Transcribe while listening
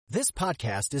This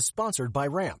podcast is sponsored by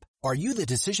Ramp. Are you the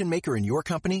decision maker in your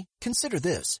company? Consider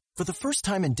this. For the first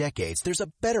time in decades, there's a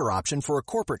better option for a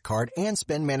corporate card and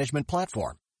spend management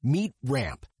platform. Meet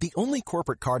Ramp, the only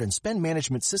corporate card and spend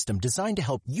management system designed to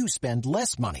help you spend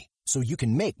less money so you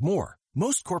can make more.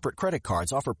 Most corporate credit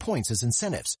cards offer points as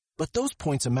incentives, but those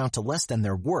points amount to less than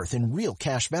their worth in real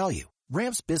cash value.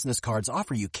 Ramp's business cards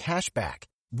offer you cash back,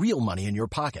 real money in your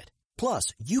pocket.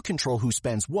 Plus, you control who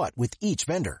spends what with each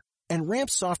vendor. And Ramp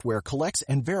software collects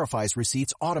and verifies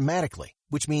receipts automatically,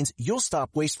 which means you'll stop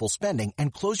wasteful spending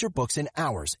and close your books in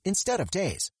hours instead of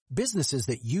days. Businesses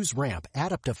that use Ramp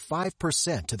add up to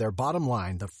 5% to their bottom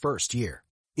line the first year.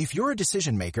 If you're a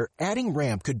decision maker, adding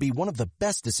Ramp could be one of the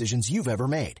best decisions you've ever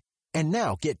made. And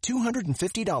now get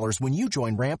 $250 when you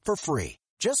join Ramp for free.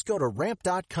 Just go to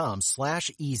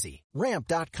ramp.com/easy.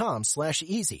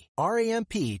 Ramp.com/easy.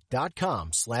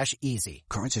 RAMP.com/easy.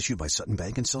 Cards issued by Sutton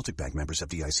Bank and Celtic Bank, members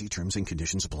FDIC. Terms and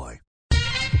conditions apply.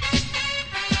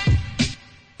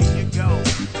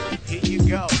 Here you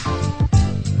go.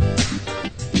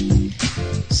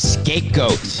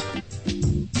 Scapegoat.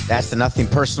 That's the nothing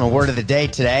personal word of the day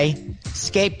today.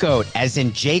 Scapegoat, as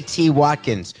in J.T.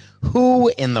 Watkins. Who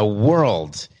in the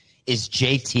world is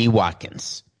J.T.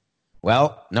 Watkins?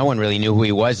 Well, no one really knew who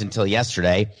he was until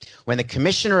yesterday when the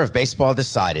commissioner of baseball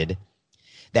decided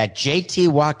that J.T.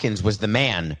 Watkins was the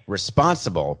man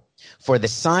responsible for the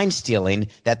sign stealing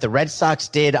that the Red Sox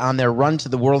did on their run to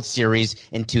the World Series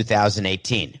in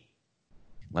 2018.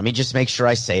 Let me just make sure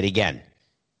I say it again.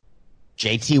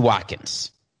 J.T. Watkins.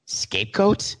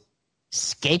 Scapegoat?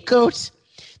 Scapegoat?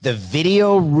 The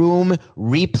video room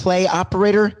replay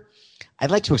operator?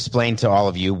 I'd like to explain to all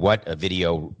of you what a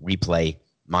video replay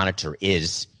monitor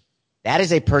is. That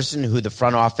is a person who the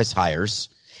front office hires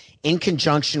in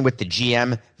conjunction with the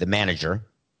GM, the manager.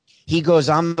 He goes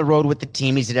on the road with the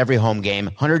team. He's at every home game,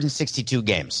 162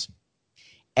 games.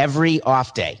 Every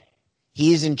off day,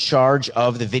 he is in charge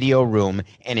of the video room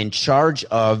and in charge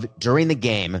of, during the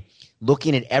game,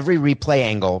 looking at every replay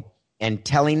angle and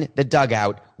telling the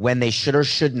dugout when they should or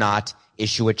should not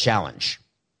issue a challenge.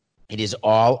 It is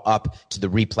all up to the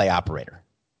replay operator.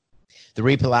 The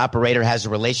replay operator has a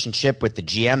relationship with the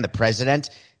GM, the president,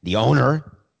 the owner,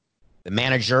 the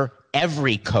manager,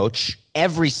 every coach,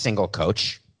 every single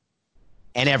coach,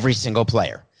 and every single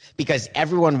player. Because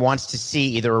everyone wants to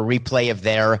see either a replay of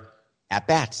their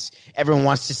at-bats. Everyone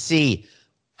wants to see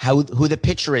who the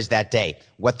pitcher is that day,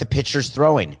 what the pitcher's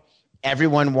throwing.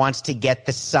 Everyone wants to get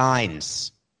the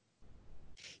signs.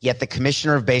 Yet the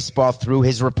commissioner of baseball, through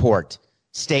his report,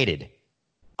 stated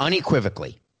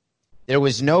unequivocally, there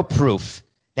was no proof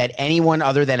that anyone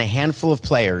other than a handful of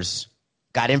players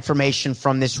got information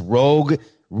from this rogue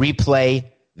replay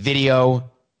video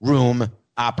room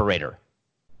operator.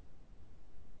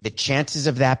 The chances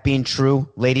of that being true,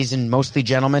 ladies and mostly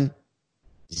gentlemen,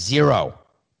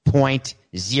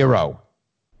 0.0.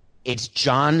 It's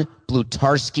John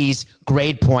Blutarski's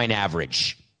grade point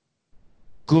average.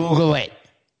 Google it.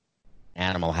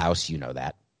 Animal House, you know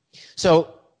that.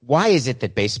 So why is it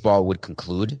that baseball would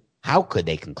conclude? How could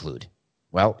they conclude?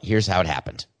 Well, here's how it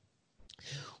happened.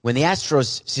 When the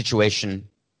Astros situation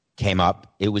came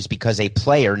up, it was because a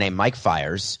player named Mike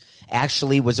Fiers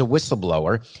actually was a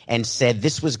whistleblower and said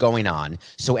this was going on.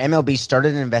 So MLB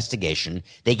started an investigation.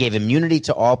 They gave immunity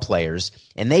to all players,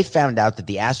 and they found out that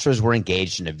the Astros were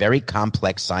engaged in a very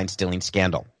complex sign-stealing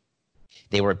scandal.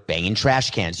 They were banging trash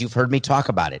cans. You've heard me talk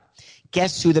about it.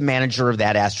 Guess who the manager of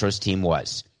that Astros team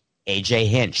was? A.J.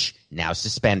 Hinch, now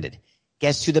suspended.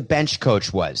 Guess who the bench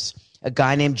coach was? A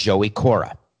guy named Joey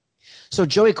Cora. So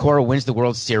Joey Cora wins the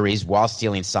World Series while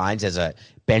stealing signs as a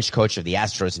bench coach of the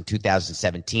Astros in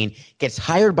 2017, gets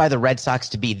hired by the Red Sox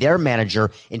to be their manager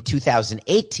in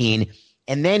 2018,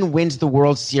 and then wins the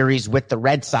World Series with the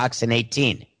Red Sox in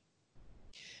 18.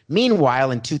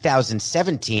 Meanwhile, in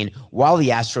 2017, while the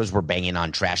Astros were banging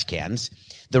on trash cans,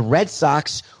 the Red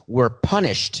Sox were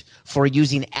punished for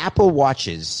using Apple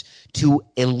Watches to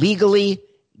illegally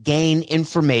gain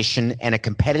information and a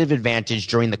competitive advantage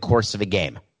during the course of a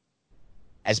game.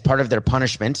 As part of their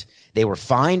punishment, they were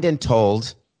fined and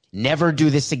told, never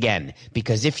do this again,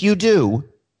 because if you do,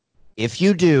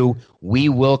 we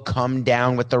will come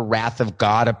down with the wrath of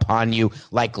God upon you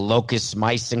like locusts,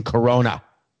 mice, and corona.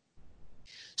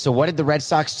 So what did the Red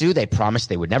Sox do? They promised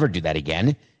they would never do that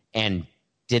again. And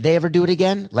did they ever do it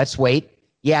again? Let's wait.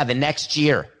 Yeah, the next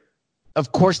year.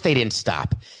 Of course they didn't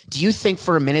stop. Do you think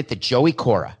for a minute that Joey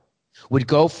Cora would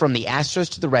go from the Astros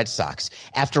to the Red Sox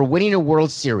after winning a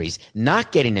World Series,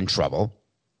 not getting in trouble,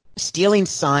 stealing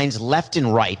signs left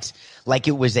and right like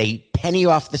it was a penny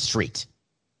off the street?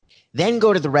 Then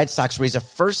go to the Red Sox, where he's a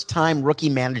first-time rookie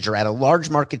manager at a large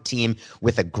market team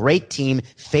with a great team,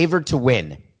 favored to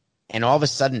win, and all of a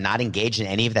sudden not engage in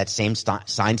any of that same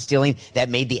sign stealing that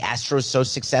made the Astros so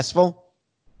successful?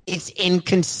 It's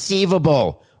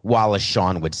inconceivable, Wallace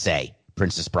Shawn would say,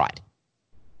 Princess Bride.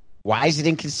 Why is it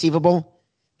inconceivable?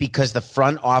 Because the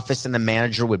front office and the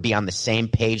manager would be on the same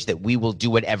page that we will do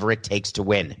whatever it takes to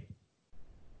win.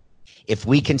 If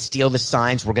we can steal the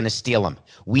signs, we're going to steal them.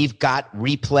 We've got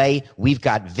replay. We've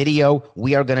got video.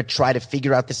 We are going to try to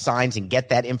figure out the signs and get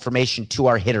that information to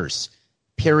our hitters.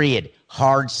 Period.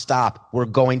 Hard stop. We're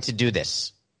going to do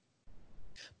this.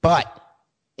 But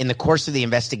in the course of the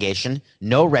investigation,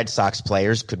 no Red Sox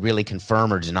players could really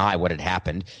confirm or deny what had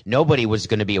happened. Nobody was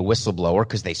going to be a whistleblower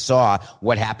because they saw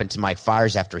what happened to Mike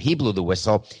Fiers after he blew the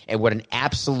whistle and what an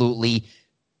absolutely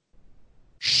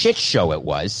shit show it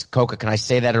was. Coca, can I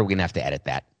say that, or are we going to have to edit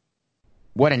that?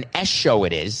 What an S show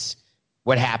it is,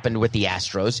 what happened with the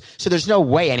Astros. So there's no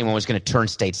way anyone was going to turn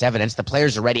state's evidence. The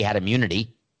players already had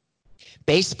immunity.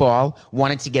 Baseball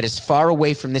wanted to get as far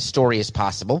away from this story as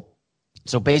possible.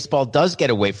 So baseball does get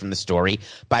away from the story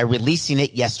by releasing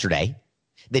it yesterday,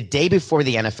 the day before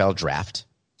the NFL draft,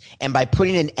 and by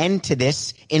putting an end to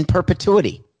this in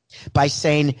perpetuity, by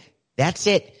saying, that's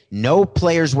it. No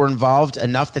players were involved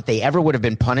enough that they ever would have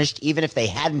been punished, even if they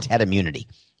hadn't had immunity.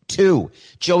 2,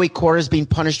 Joey Cora is being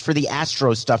punished for the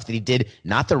Astros stuff that he did,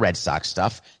 not the Red Sox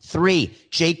stuff. 3,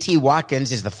 J.T.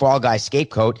 Watkins is the fall guy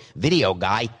scapegoat, video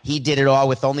guy. He did it all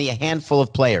with only a handful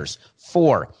of players.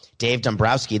 4, Dave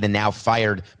Dombrowski, the now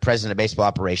fired president of baseball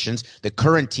operations, the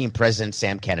current team president,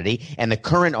 Sam Kennedy, and the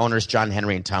current owners, John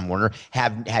Henry and Tom Werner,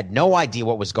 have had no idea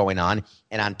what was going on.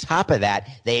 And on top of that,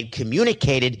 they had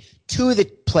communicated to the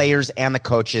players and the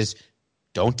coaches,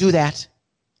 don't do that.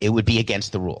 It would be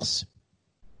against the rules.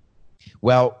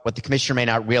 Well, what the commissioner may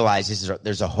not realize is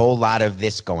there's a whole lot of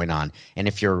this going on. And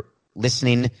if you're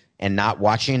listening and not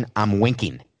watching, I'm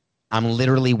winking. I'm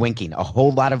literally winking. A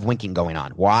whole lot of winking going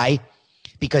on. Why?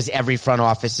 Because every front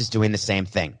office is doing the same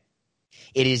thing.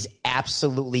 It is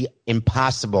absolutely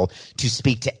impossible to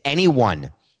speak to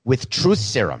anyone with truth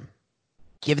serum.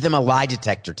 Give them a lie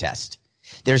detector test.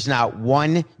 There's not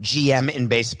one GM in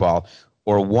baseball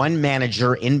or one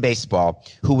manager in baseball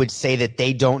who would say that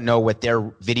they don't know what their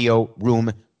video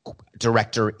room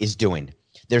director is doing.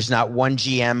 There's not one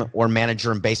GM or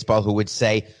manager in baseball who would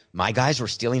say, my guys were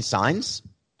stealing signs?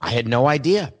 I had no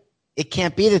idea. It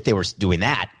can't be that they were doing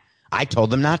that. I told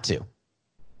them not to.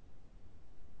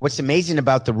 What's amazing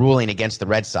about the ruling against the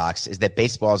Red Sox is that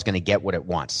baseball is going to get what it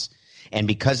wants. And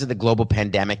because of the global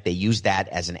pandemic, they use that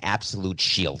as an absolute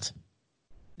shield.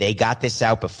 They got this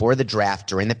out before the draft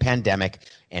during the pandemic,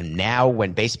 and now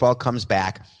when baseball comes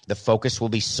back, the focus will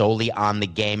be solely on the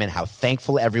game and how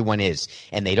thankful everyone is.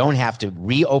 And they don't have to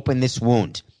reopen this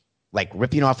wound like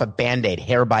ripping off a Band-Aid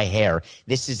hair by hair.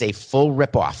 This is a full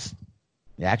rip-off.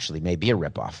 It actually may be a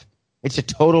rip-off. It's a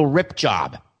total rip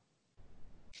job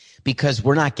because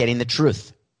we're not getting the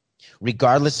truth.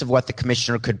 Regardless of what the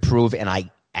commissioner could prove, and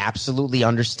I absolutely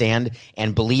understand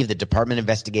and believe the Department of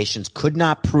Investigations could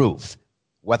not prove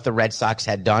what the Red Sox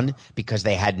had done because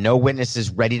they had no witnesses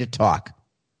ready to talk.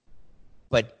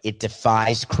 But it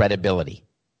defies credibility.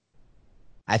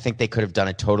 I think they could have done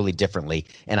it totally differently,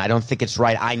 and I don't think it's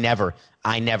right. I never,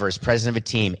 as president of a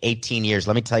team, 18 years,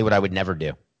 let me tell you what I would never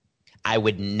do. I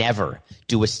would never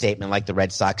do a statement like the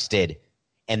Red Sox did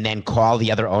and then call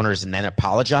the other owners and then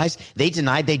apologize. They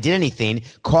denied they did anything.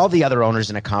 Call the other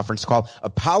owners in a conference call,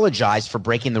 apologize for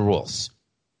breaking the rules.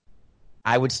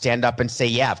 I would stand up and say,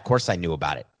 yeah, of course I knew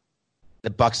about it. The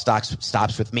buck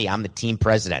stops with me. I'm the team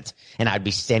president, and I'd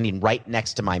be standing right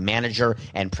next to my manager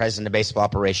and president of baseball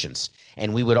operations,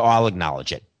 and we would all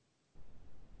acknowledge it.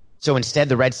 So instead,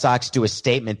 the Red Sox do a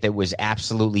statement that was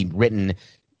absolutely written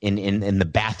in the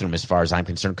bathroom as far as I'm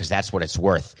concerned, because that's what it's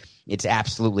worth. It's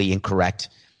absolutely incorrect.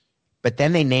 But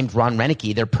then they named Ron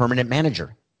Renneke their permanent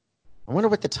manager. I wonder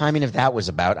what the timing of that was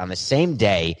about on the same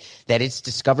day that it's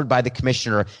discovered by the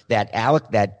commissioner that Alex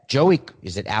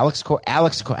Cora,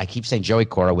 I keep saying Joey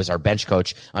Cora was our bench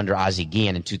coach under Ozzie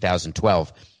Guillen in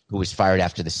 2012, who was fired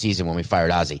after the season when we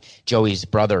fired Ozzie. Joey's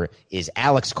brother is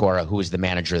Alex Cora, who is the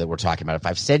manager that we're talking about. If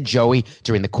I've said Joey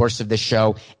during the course of this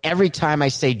show, every time I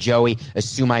say Joey,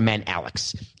 assume I meant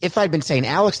Alex. If I'd been saying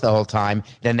Alex the whole time,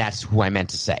 then that's who I meant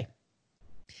to say.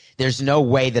 There's no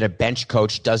way that a bench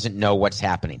coach doesn't know what's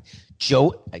happening.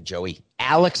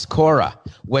 Alex Cora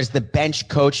was the bench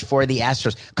coach for the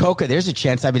Astros. Coca, there's a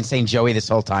chance I've been saying Joey this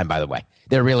whole time, by the way.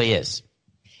 There really is.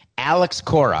 Alex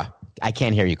Cora, I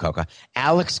can't hear you, Coca.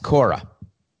 Alex Cora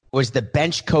was the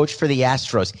bench coach for the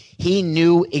Astros. He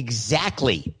knew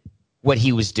exactly what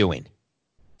he was doing.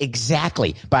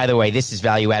 Exactly. By the way, this is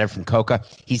value added from Coca.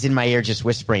 He's in my ear just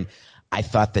whispering. I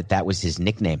thought that was his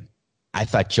nickname. I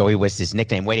thought Joey was his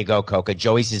nickname. Way to go, Coca.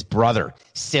 Joey's his brother,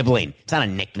 sibling. It's not a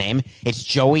nickname. It's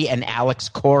Joey and Alex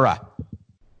Cora.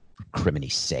 For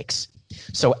criminy sakes.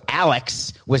 So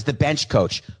Alex was the bench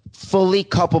coach, fully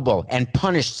culpable and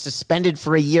punished, suspended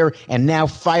for a year, and now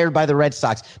fired by the Red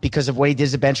Sox because of what he did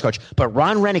as a bench coach. But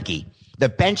Ron Renicky, the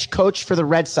bench coach for the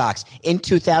Red Sox in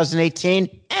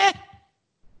 2018,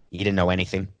 he didn't know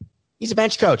anything. He's a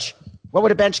bench coach. What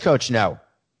would a bench coach know?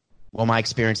 Well, my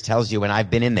experience tells you, and I've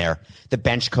been in there, the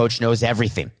bench coach knows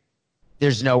everything.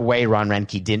 There's no way Ron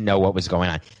Renicky didn't know what was going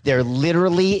on. There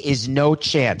literally is no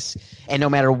chance. And no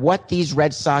matter what these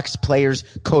Red Sox players,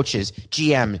 coaches,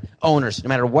 GM, owners, no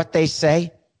matter what they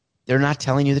say, they're not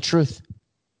telling you the truth.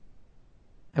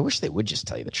 I wish they would just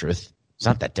tell you the truth. It's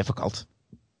not that difficult.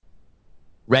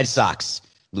 Red Sox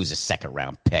lose a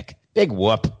second-round pick. Big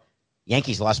whoop.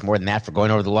 Yankees lost more than that for going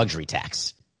over the luxury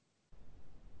tax.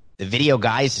 The video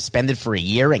guy is suspended for a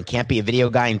year and can't be a video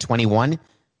guy in 21.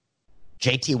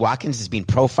 JT Watkins is being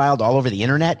profiled all over the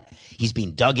internet. He's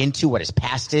being dug into what his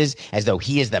past is as though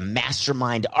he is the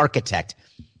mastermind architect.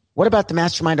 What about the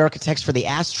mastermind architects for the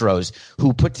Astros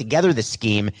who put together the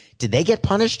scheme? Did they get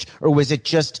punished, or was it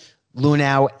just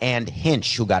Luhnow and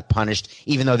Hinch who got punished,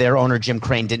 even though their owner Jim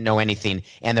Crane didn't know anything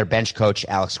and their bench coach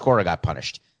Alex Cora got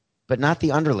punished? But not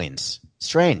the underlings.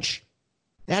 Strange.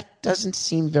 That doesn't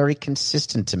seem very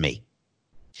consistent to me.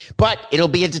 But it'll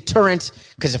be a deterrent,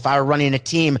 because if I were running a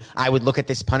team, I would look at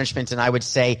this punishment and I would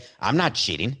say, I'm not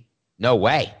cheating. No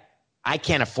way. I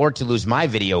can't afford to lose my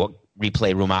video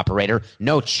replay room operator.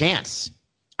 No chance.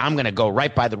 I'm going to go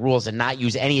right by the rules and not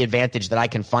use any advantage that I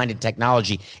can find in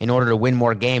technology in order to win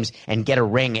more games and get a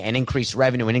ring and increase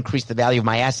revenue and increase the value of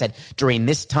my asset during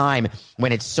this time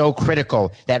when it's so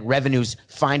critical that revenues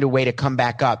find a way to come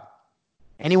back up.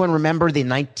 Anyone remember the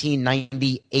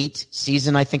 1998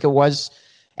 season, I think it was?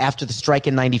 After the strike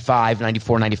in 94,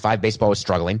 95, baseball was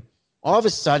struggling. All of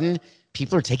a sudden,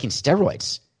 people are taking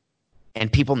steroids,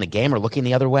 and people in the game are looking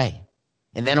the other way.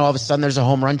 And then all of a sudden, there's a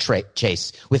home run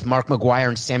chase with Mark McGwire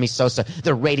and Sammy Sosa.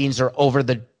 The ratings are over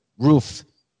the roof.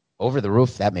 Over the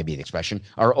roof, that may be the expression,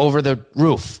 are over the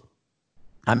roof.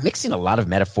 I'm mixing a lot of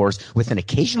metaphors with an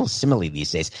occasional simile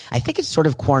these days. I think it's sort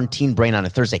of quarantine brain on a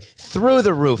Thursday. Through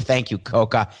the roof, thank you,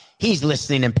 Coca. He's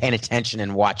listening and paying attention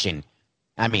and watching.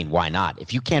 I mean, why not?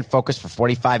 If you can't focus for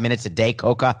 45 minutes a day,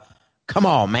 Coca, come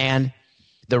on, man.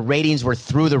 The ratings were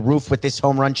through the roof with this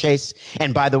home run chase.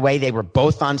 And by the way, they were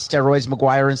both on steroids,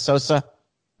 McGwire and Sosa.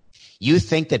 You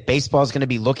think that baseball is going to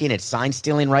be looking at sign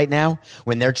stealing right now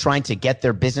when they're trying to get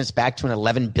their business back to an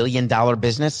 $11 billion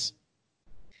business?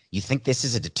 You think this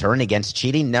is a deterrent against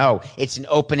cheating? No, it's an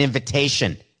open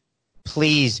invitation.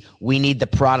 Please, we need the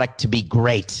product to be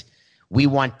great. We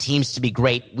want teams to be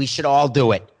great. We should all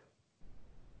do it.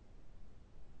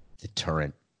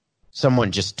 Deterrent.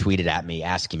 Someone just tweeted at me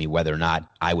asking me whether or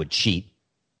not I would cheat.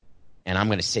 And I'm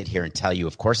going to sit here and tell you,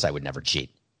 of course I would never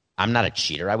cheat. I'm not a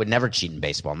cheater. I would never cheat in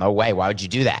baseball. No way. Why would you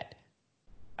do that?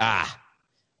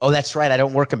 Oh, that's right. I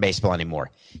don't work in baseball anymore.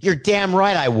 You're damn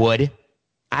right I would.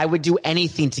 I would do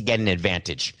anything to get an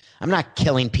advantage. I'm not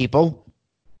killing people.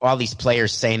 All these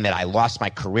players saying that I lost my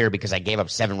career because I gave up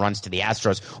 7 runs to the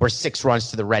Astros or 6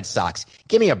 runs to the Red Sox.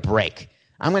 Give me a break.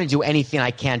 I'm going to do anything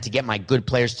I can to get my good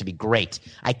players to be great.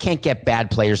 I can't get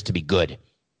bad players to be good.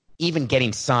 Even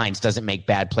getting signs doesn't make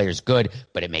bad players good,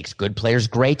 but it makes good players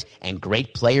great and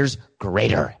great players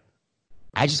greater.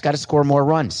 I just got to score more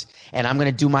runs, and I'm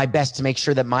going to do my best to make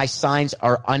sure that my signs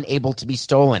are unable to be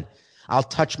stolen. I'll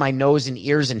touch my nose and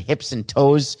ears and hips and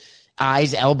toes,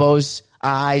 eyes, elbows,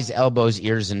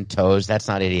 ears, and toes. That's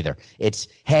not it either. It's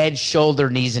head, shoulder,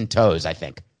 knees, and toes, I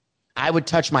think. I would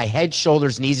touch my head,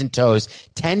 shoulders, knees, and toes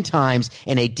 10 times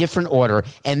in a different order,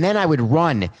 and then I would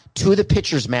run to the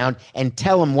pitcher's mound and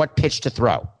tell him what pitch to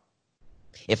throw.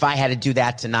 If I had to do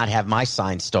that to not have my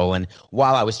sign stolen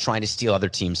while I was trying to steal other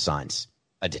teams' signs.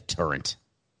 A deterrent.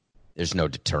 There's no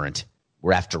deterrent.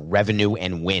 We're after revenue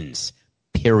and wins.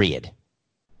 Period.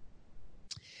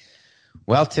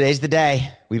 Well, today's the day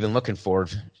we've been looking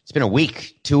forward. It's been a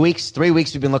week, 2 weeks, 3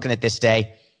 weeks we've been looking at this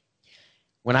day.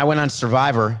 When I went on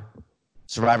Survivor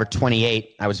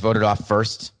 28, I was voted off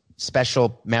first.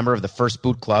 Special member of the First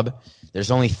Boot Club. There's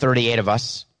only 38 of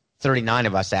us. 39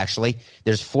 of us, actually.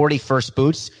 There's 40 first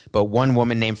boots, but one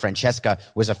woman named Francesca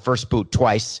was a first boot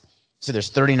twice. So there's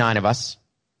 39 of us.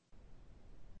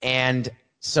 And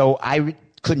so I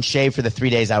couldn't shave for the 3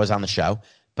 days I was on the show,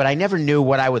 but I never knew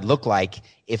what I would look like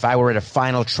if I were at a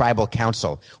final tribal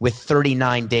council with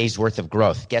 39 days worth of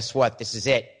growth. Guess what? This is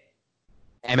it.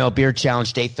 ML Beard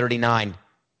Challenge Day 39.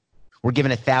 We're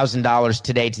giving $1,000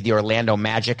 today to the Orlando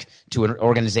Magic, to an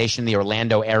organization in the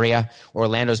Orlando area.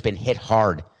 Orlando's been hit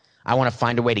hard. I want to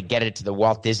find a way to get it to the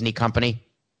Walt Disney Company.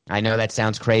 I know that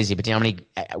sounds crazy, but do you know how many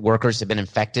workers have been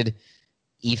affected?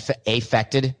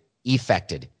 Affected.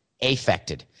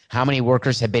 How many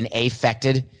workers have been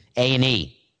affected?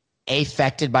 A&E.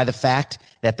 Affected by the fact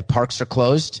that the parks are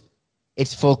closed?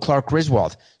 It's full Clark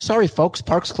Griswold. Sorry, folks,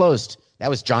 parks closed.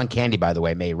 That was John Candy, by the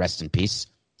way. May he rest in peace.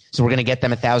 So we're going to get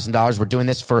them $1,000. We're doing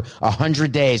this for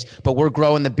 100 days, but we're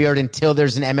growing the beard until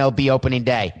there's an MLB opening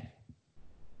day.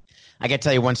 I got to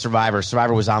tell you one Survivor.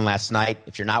 Survivor was on last night.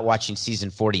 If you're not watching season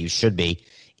 40, you should be.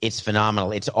 It's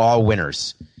phenomenal. It's all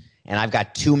winners. And I've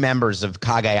got 2 members of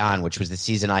Cagayan, which was the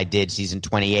season I did, season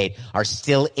 28, are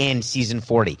still in season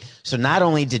 40. So not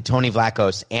only did Tony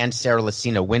Vlachos and Sarah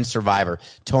Lacina win Survivor,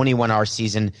 Tony won our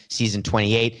season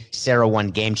 28. Sarah won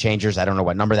Game Changers. I don't know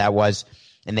what number that was.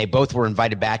 And they both were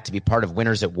invited back to be part of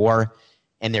Winners at War.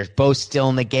 And they're both still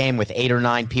in the game with 8 or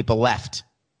 9 people left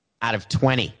out of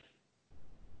 20.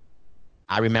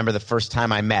 I remember the first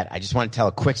time I met. I just want to tell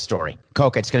a quick story.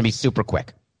 Coca, it's going to be super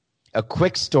quick. A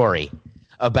quick story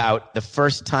about the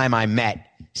first time I met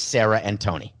Sarah and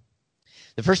Tony.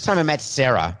 The first time I met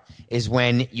Sarah is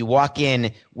when you walk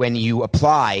in, when you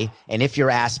apply, and if you're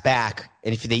asked back,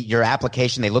 and if your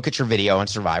application, they look at your video on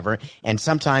Survivor, and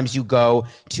sometimes you go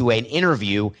to an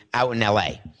interview out in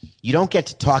L.A. You don't get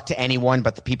to talk to anyone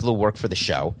but the people who work for the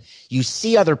show. You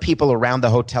see other people around the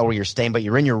hotel where you're staying, but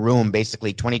you're in your room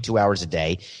basically 22 hours a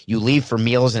day. You leave for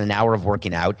meals and an hour of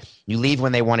working out. You leave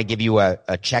when they want to give you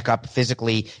a checkup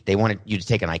physically. They want you to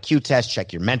take an IQ test,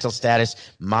 check your mental status.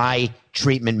 My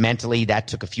treatment mentally, that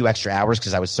took a few extra hours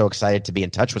because I was so excited to be in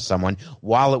touch with someone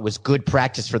while it was good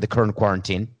practice for the current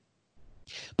quarantine.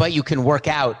 But you can work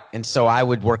out, and so I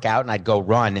would work out and I'd go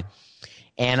run.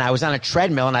 And I was on a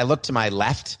treadmill, and I looked to my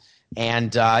left,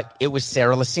 and it was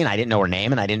Sarah Lacina. I didn't know her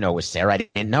name, and I didn't know it was Sarah. I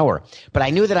didn't know her. But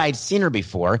I knew that I'd seen her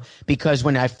before because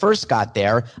when I first got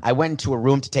there, I went into a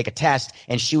room to take a test,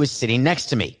 and she was sitting next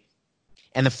to me.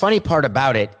 And the funny part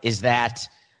about it is that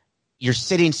you're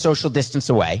sitting social distance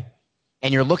away,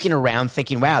 and you're looking around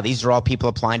thinking, wow, these are all people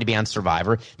applying to be on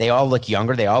Survivor. They all look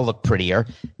younger. They all look prettier.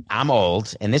 I'm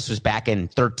old, and this was back in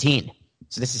 2013.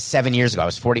 So this is 7 years ago. I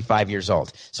was 45 years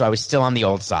old. So I was still on the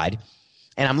old side.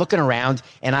 And I'm looking around,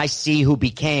 and I see who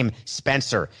became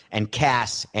Spencer and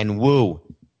Cass and Wu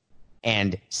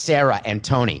and Sarah and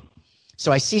Tony.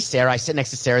 So I see Sarah. I sit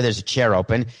next to Sarah. There's a chair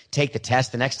open. Take the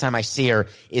test. The next time I see her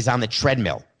is on the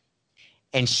treadmill.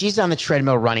 And she's on the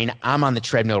treadmill running. I'm on the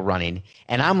treadmill running.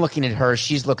 And I'm looking at her.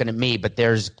 She's looking at me. But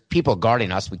there's people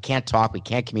guarding us. We can't talk. We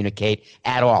can't communicate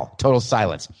at all. Total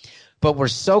silence. But we're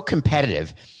so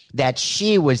competitive that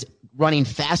she was running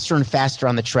faster and faster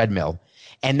on the treadmill.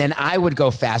 And then I would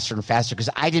go faster and faster because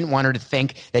I didn't want her to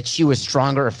think that she was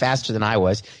stronger or faster than I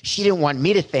was. She didn't want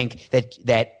me to think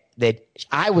that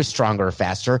I was stronger or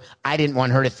faster. I didn't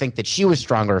want her to think that she was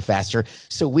stronger or faster.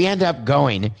 So we ended up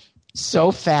going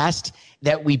so fast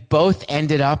that we both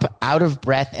ended up out of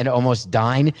breath and almost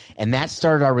dying. And that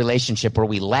started our relationship where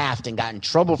we laughed and got in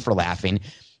trouble for laughing.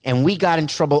 And we got in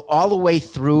trouble all the way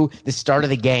through the start of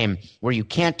the game where you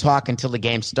can't talk until the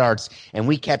game starts. And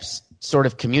we kept sort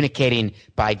of communicating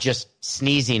by just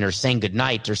sneezing or saying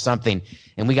goodnight or something.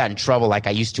 And we got in trouble like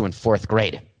I used to in 4th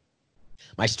grade.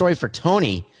 My story for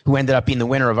Tony, who ended up being the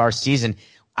winner of our season,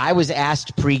 I was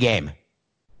asked pregame,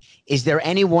 is there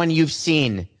anyone you've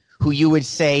seen who you would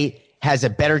say has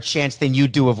a better chance than you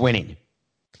do of winning?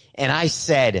 And I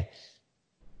said,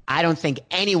 I don't think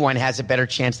anyone has a better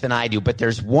chance than I do, but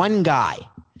there's one guy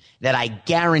that I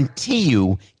guarantee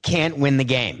you can't win the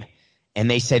game. And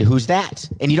they said, who's that?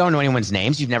 And you don't know anyone's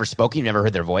names. You've never spoken. You've never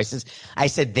heard their voices. I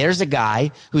said, there's a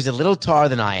guy who's a little taller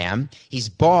than I am. He's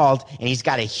bald, and he's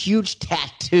got a huge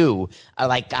tattoo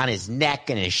like on his neck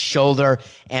and his shoulder.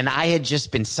 And I had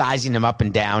just been sizing him up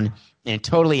and down in a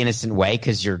totally innocent way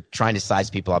because you're trying to size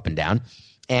people up and down.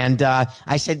 And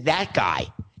I said, that guy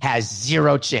has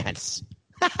 0 chance.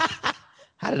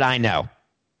 How did I know?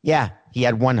 Yeah, he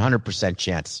had 100%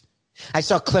 chance. I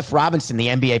saw Cliff Robinson, the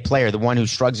NBA player, the one who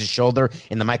shrugs his shoulder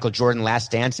in the Michael Jordan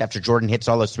Last Dance after Jordan hits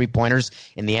all those 3-pointers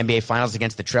in the NBA Finals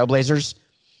against the Trailblazers.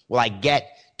 Well, I get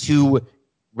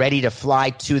ready to fly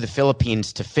to the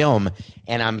Philippines to film,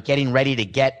 and I'm getting ready to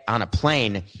get on a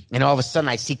plane, and all of a sudden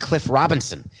I see Cliff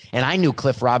Robinson. And I knew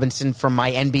Cliff Robinson from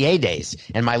my NBA days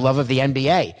and my love of the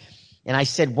NBA. And I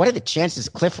said, what are the chances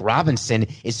Cliff Robinson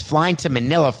is flying to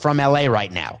Manila from LA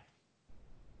right now?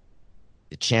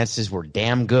 The chances were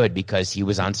damn good because he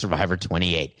was on Survivor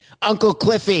 28. Uncle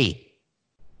Cliffy.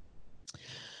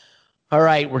 All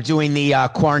right, we're doing the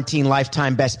Quarantine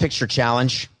Lifetime Best Picture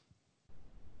Challenge.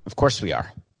 Of course we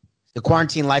are. The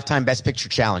Quarantine Lifetime Best Picture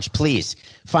Challenge. Please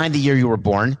find the year you were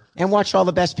born and watch all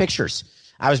the best pictures.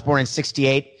 I was born in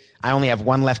 1968. I only have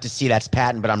one left to see. That's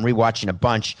Patton, but I'm rewatching a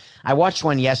bunch. I watched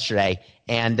one yesterday,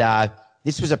 and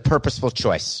this was a purposeful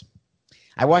choice.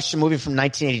 I watched a movie from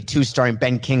 1982 starring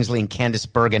Ben Kingsley and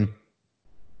Candice Bergen.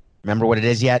 Remember what it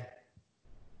is yet?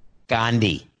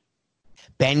 Gandhi.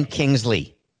 Ben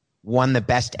Kingsley won the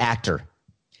Best Actor.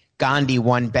 Gandhi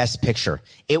won Best Picture.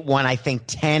 It won, I think,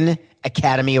 10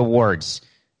 Academy Awards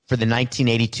for the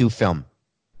 1982 film.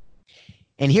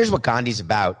 And here's what Gandhi's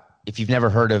about. If you've never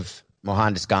heard of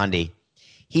Mohandas Gandhi,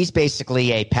 he's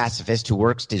basically a pacifist who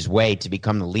worked his way to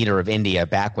become the leader of India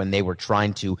back when they were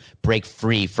trying to break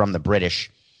free from the British.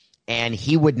 And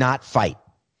he would not fight.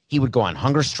 He would go on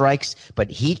hunger strikes, but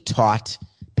he taught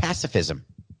pacifism.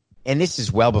 And this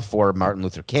is well before Martin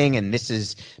Luther King, and this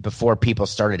is before people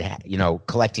started,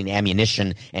 collecting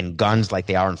ammunition and guns like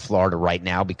they are in Florida right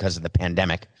now because of the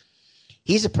pandemic.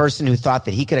 He's a person who thought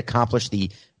that he could accomplish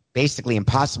the basically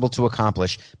impossible to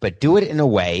accomplish, but do it in a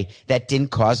way that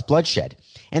didn't cause bloodshed.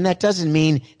 And that doesn't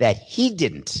mean that he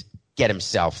didn't get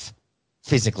himself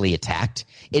physically attacked.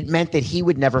 It meant that he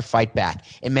would never fight back.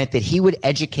 It meant that he would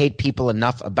educate people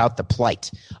enough about the plight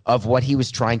of what he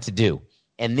was trying to do.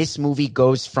 And this movie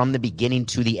goes from the beginning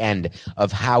to the end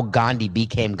of how Gandhi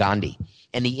became Gandhi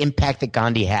and the impact that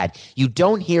Gandhi had. You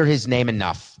don't hear his name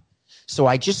enough. So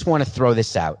I just want to throw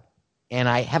this out. And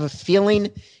I have a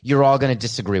feeling you're all going to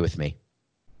disagree with me.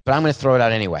 But I'm going to throw it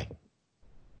out anyway.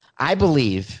 I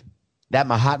believe that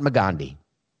Mahatma Gandhi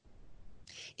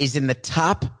is in the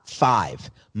top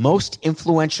 5 most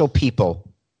influential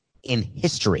people in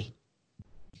history.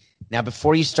 Now,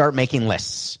 before you start making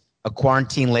lists, a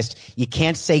quarantine list, you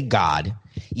can't say God.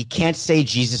 You can't say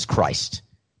Jesus Christ,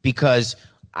 because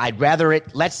I'd rather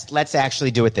let's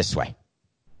actually do it this way.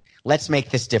 Let's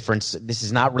make this difference. This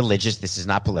is not religious. This is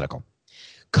not political.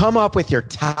 Come up with your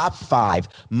top 5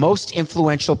 most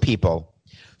influential people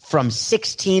from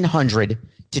 1600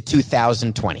 to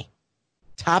 2020.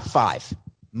 Top 5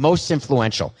 most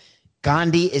influential.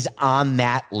 Gandhi is on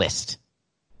that list.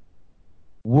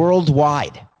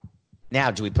 Worldwide. Now,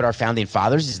 do we put our founding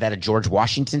fathers? Is that a George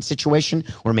Washington situation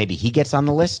where maybe he gets on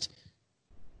the list?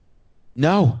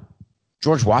 No.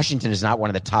 George Washington is not one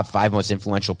of the top 5 most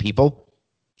influential people.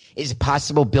 Is it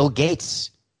possible Bill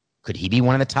Gates? Could he be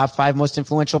one of the top 5 most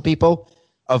influential people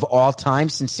of all time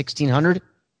since 1600?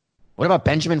 What about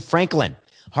Benjamin Franklin?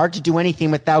 Hard to do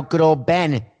anything without good old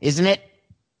Ben, isn't it?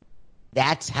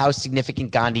 That's how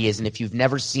significant Gandhi is. And if you've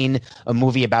never seen a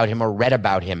movie about him or read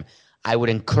about him, I would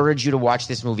encourage you to watch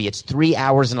this movie. It's 3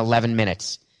 hours and 11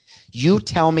 minutes. You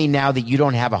tell me now that you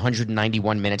don't have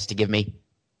 191 minutes to give me.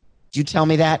 Do you tell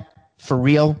me that? For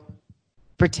real?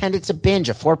 Pretend it's a binge,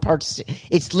 a 4-part.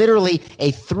 It's literally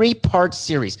a 3-part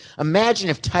series. Imagine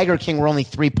if Tiger King were only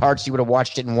 3 parts, you would have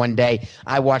watched it in one day.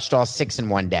 I watched all 6 in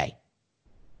one day.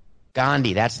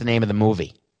 Gandhi, that's the name of the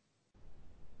movie.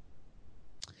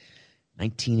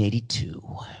 1982.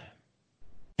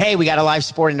 Hey, we got a live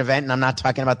sporting event, and I'm not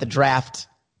talking about the draft.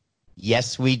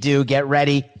 Yes, we do. Get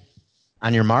ready.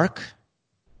 On your mark.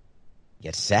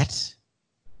 Get set.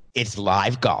 It's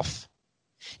live golf.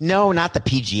 No, not the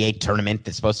PGA tournament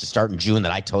that's supposed to start in June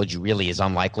that I told you really is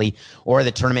unlikely, or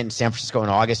the tournament in San Francisco in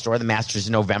August, or the Masters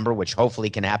in November, which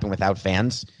hopefully can happen without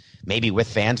fans. Maybe with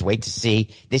fans. Wait to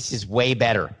see. This is way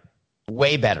better.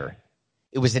 Way better.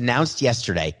 It was announced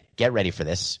yesterday. Get ready for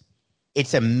this.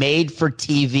 It's a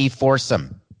made-for-TV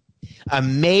foursome. A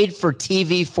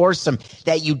made-for-TV foursome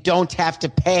that you don't have to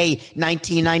pay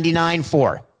 $19.99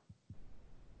 for. Did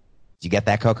you get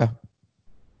that, Coca?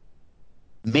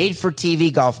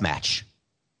 Made-for-TV golf match.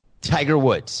 Tiger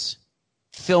Woods,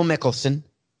 Phil Mickelson,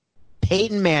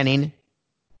 Peyton Manning,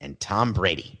 and Tom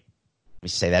Brady. Let me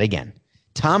say that again.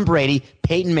 Tom Brady,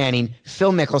 Peyton Manning,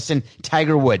 Phil Mickelson,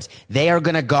 Tiger Woods. They are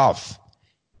going to golf,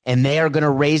 and they are going to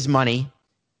raise money,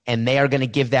 and they are going to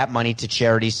give that money to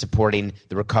charities supporting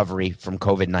the recovery from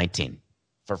COVID-19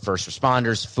 for first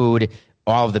responders, food,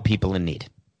 all of the people in need.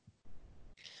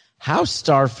 How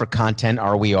starved for content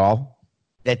are we all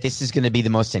that this is going to be the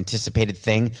most anticipated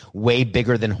thing, way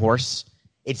bigger than horse?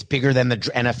 It's bigger than the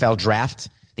NFL draft.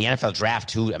 The NFL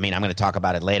draft, I'm going to talk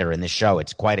about it later in this show.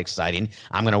 It's quite exciting.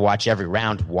 I'm going to watch every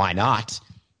round. Why not?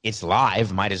 It's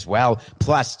live. Might as well.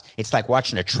 Plus, it's like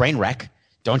watching a train wreck.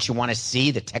 Don't you want to see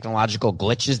the technological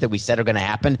glitches that we said are going to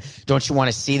happen? Don't you want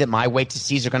to see that my wait to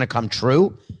sees are going to come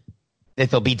true? That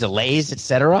there'll be delays,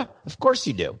 etc.? Of course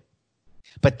you do.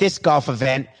 But this golf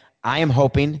event, I am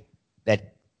hoping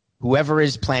that whoever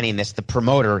is planning this, the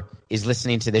promoter, is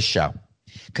listening to this show.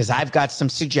 because I've got some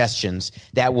suggestions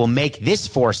that will make this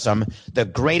foursome the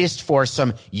greatest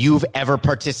foursome you've ever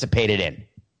participated in.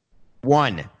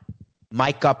 1,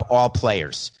 mic up all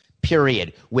players,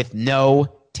 period, with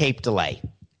no tape delay,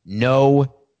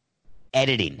 no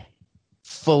editing,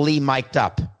 fully mic'd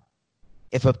up.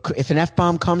 If an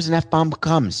F-bomb comes, an F-bomb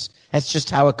comes. That's just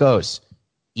how it goes.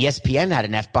 ESPN had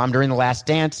an F-bomb during The Last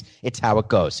Dance. It's how it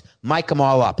goes. Mic them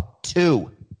all up.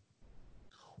 2,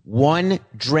 1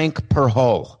 drink per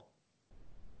hole.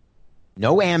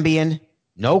 No Ambien,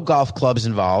 no golf clubs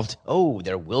involved. Oh,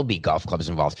 there will be golf clubs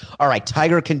involved. All right,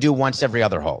 Tiger can do once every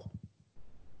other hole.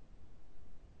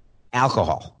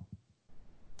 Alcohol.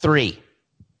 3,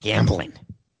 gambling.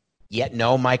 Yet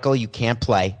no, Michael, you can't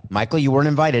play. Michael, you weren't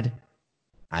invited.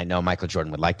 I know Michael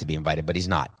Jordan would like to be invited, but he's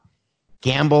not.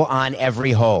 Gamble on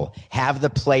every hole. Have the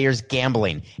players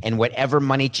gambling, and whatever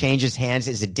money changes hands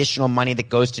is additional money that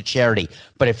goes to charity.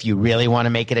 But if you really want to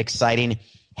make it exciting,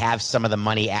 have some of the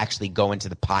money actually go into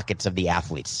the pockets of the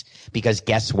athletes. Because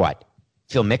guess what?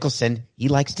 Phil Mickelson, he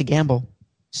likes to gamble.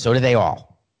 So do they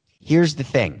all. Here's the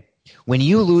thing. When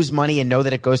you lose money and know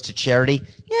that it goes to charity,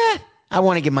 yeah, I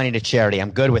want to give money to charity.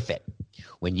 I'm good with it.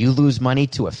 When you lose money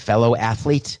to a fellow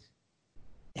athlete,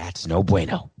 that's no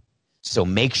bueno. So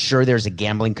make sure there's a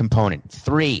gambling component.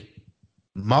 3,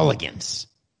 mulligans.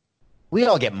 We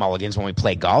all get mulligans when we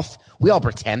play golf. We all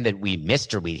pretend that we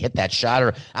missed or we hit that shot,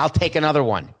 or I'll take another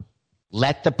one.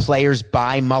 Let the players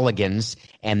buy mulligans,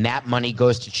 and that money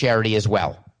goes to charity as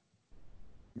well.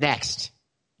 Next,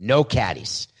 no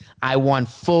caddies. I want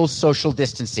full social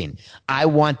distancing. I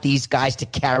want these guys to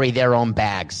carry their own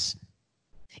bags.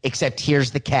 Except here's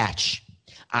the catch.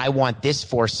 I want this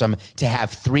foursome to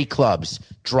have 3 clubs: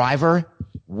 driver,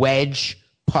 wedge,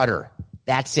 putter.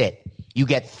 That's it. You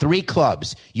get 3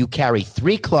 clubs. You carry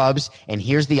 3 clubs, and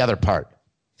here's the other part.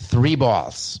 3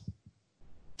 balls.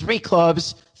 3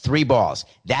 clubs, 3 balls.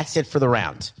 That's it for the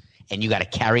round. And you got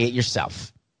to carry it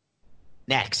yourself.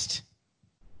 Next,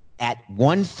 at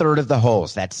 1/3 of the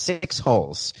holes, that's 6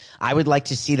 holes, I would like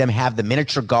to see them have the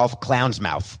miniature golf clown's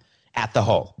mouth at the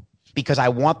hole. Because I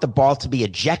want the ball to be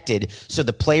ejected so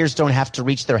the players don't have to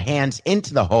reach their hands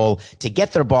into the hole to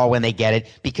get their ball when they get it,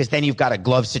 because then you've got a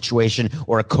glove situation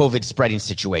or a COVID spreading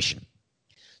situation.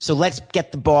 So let's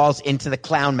get the balls into the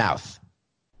clown mouth.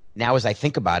 Now, as I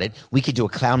think about it, we could do a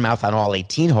clown mouth on all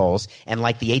 18 holes, and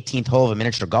like the 18th hole of a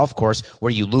miniature golf course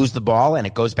where you lose the ball and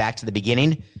it goes back to the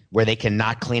beginning where they can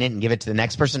not clean it and give it to the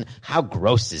next person. How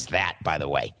gross is that, by the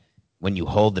way? When you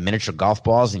hold the miniature golf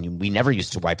balls, and we never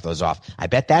used to wipe those off. I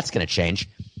bet that's going to change.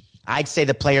 I'd say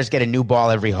the players get a new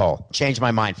ball every hole. Change my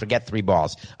mind. Forget 3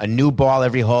 balls. A new ball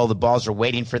every hole. The balls are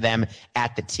waiting for them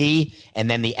at the tee,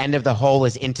 and then the end of the hole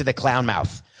is into the clown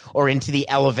mouth or into the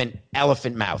elephant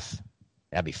mouth.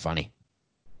 That'd be funny.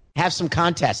 Have some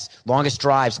contests, longest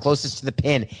drives, closest to the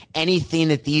pin, anything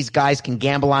that these guys can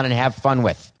gamble on and have fun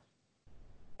with.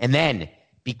 And then,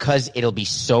 because it'll be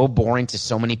so boring to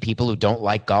so many people who don't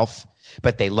like golf,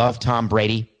 but they love Tom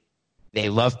Brady, they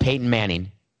love Peyton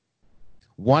Manning,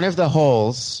 one of the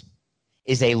holes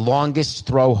is a longest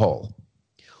throw hole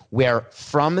where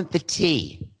from the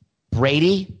tee,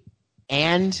 Brady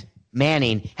and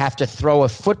Manning have to throw a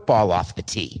football off the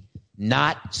tee,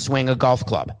 not swing a golf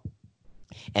club.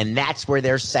 And that's where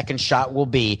their second shot will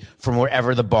be from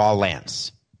wherever the ball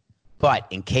lands. But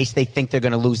in case they think they're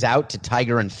going to lose out to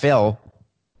Tiger and Phil,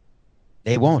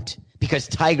 they won't. Because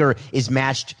Tiger is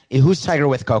matched. Who's Tiger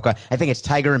with, Coca? I think it's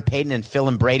Tiger and Peyton, and Phil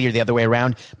and Brady are the other way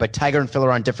around. But Tiger and Phil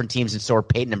are on different teams, and so are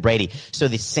Peyton and Brady. So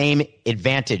the same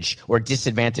advantage or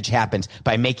disadvantage happens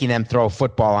by making them throw a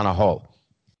football on a hole.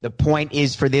 The point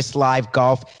is, for this live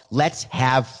golf, let's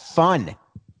have fun.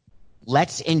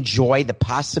 Let's enjoy the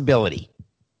possibility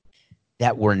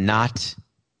that we're not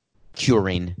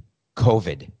curing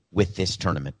COVID with this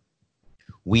tournament.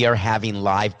 We are having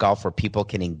live golf where people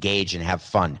can engage and have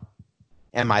fun.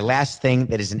 And my last thing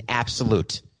that is an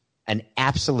absolute,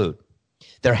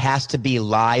 there has to be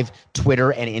live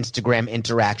Twitter and Instagram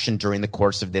interaction during the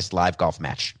course of this live golf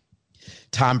match.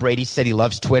 Tom Brady said he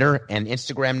loves Twitter and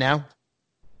Instagram now.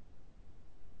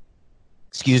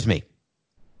 Excuse me.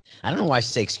 I don't know why I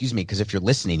say excuse me, because if you're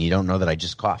listening, you don't know that I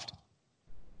just coughed.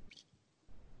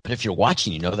 But if you're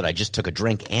watching, you know that I just took a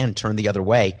drink and turned the other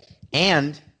way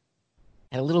and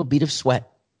had a little bead of sweat.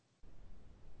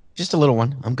 Just a little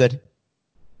one. I'm good.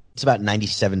 It's about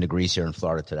 97 degrees here in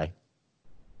Florida today.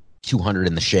 200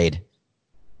 in the shade.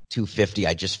 250.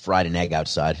 I just fried an egg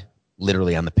outside,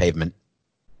 literally on the pavement.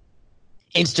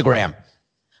 Instagram.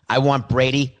 I want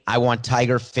Brady. I want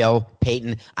Tiger, Phil,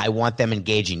 Peyton. I want them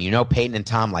engaging. You know Peyton and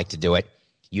Tom like to do it.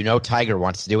 You know Tiger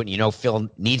wants to do it. And you know Phil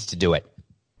needs to do it.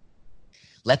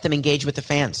 Let them engage with the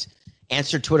fans.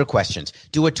 Answer Twitter questions.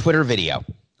 Do a Twitter video,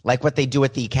 like what they do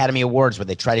at the Academy Awards, where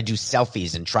they try to do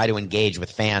selfies and try to engage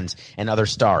with fans and other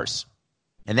stars.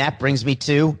 And that brings me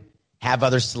to have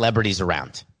other celebrities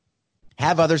around.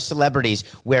 Have other celebrities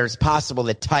where it's possible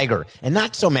that Tiger, and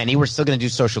not so many, we're still going to do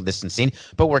social distancing,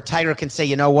 but where Tiger can say,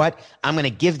 you know what, I'm going to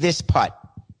give this putt.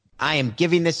 I am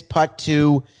giving this putt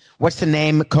to, what's the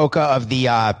name, Coca, of the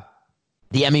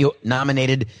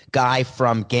Emmy-nominated guy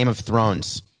from Game of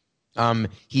Thrones.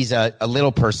 He's a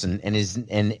little person, and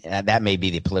that may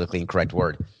be the politically incorrect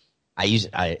word.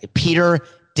 Peter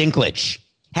Dinklage.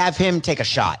 Have him take a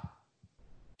shot.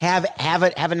 Have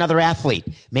another athlete.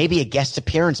 Maybe a guest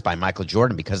appearance by Michael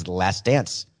Jordan because of The Last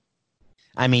Dance.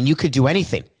 I mean, you could do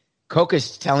anything.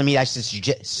 Coca's telling me I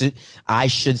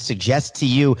should suggest to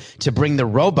you to bring the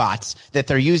robots that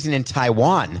they're using in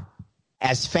Taiwan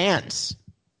as fans.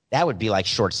 That would be like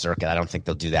Short Circuit. I don't think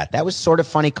they'll do that. That was sort of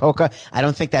funny, Coca. I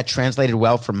don't think that translated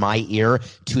well from my ear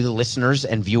to the listeners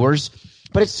and viewers,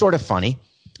 but it's sort of funny.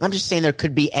 I'm just saying there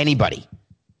could be anybody,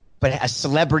 but a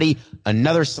celebrity,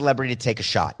 another celebrity to take a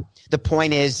shot. The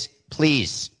point is,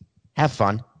 please have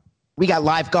fun. We got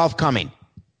live golf coming.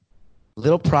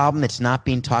 Little problem that's not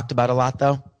being talked about a lot,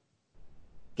 though.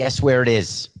 Guess where it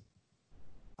is?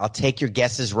 I'll take your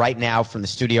guesses right now from the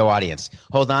studio audience.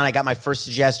 Hold on, I got my first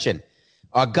suggestion.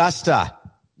 Augusta.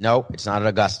 No, it's not at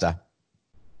Augusta.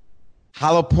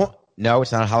 Hollow Point. No,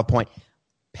 it's not at Hollow Point.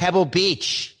 Pebble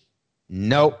Beach.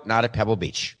 No, not at Pebble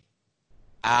Beach.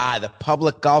 The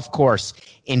public golf course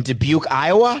in Dubuque,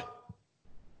 Iowa?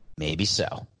 Maybe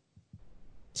so.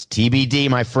 It's TBD,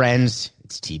 my friends.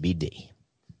 It's TBD.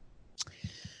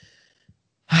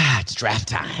 It's draft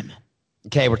time.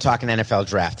 Okay, we're talking NFL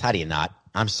draft. How do you not?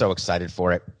 I'm so excited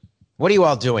for it. What are you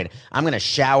all doing? I'm going to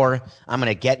shower. I'm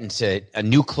going to get into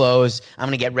new clothes. I'm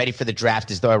going to get ready for the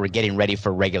draft as though I were getting ready for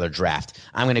a regular draft.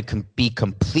 I'm going to be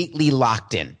completely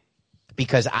locked in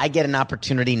because I get an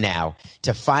opportunity now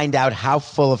to find out how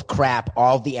full of crap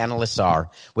all the analysts are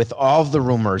with all the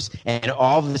rumors and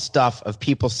all the stuff of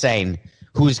people saying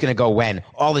who's going to go when,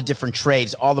 all the different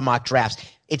trades, all the mock drafts.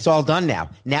 It's all done now.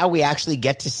 Now we actually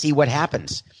get to see what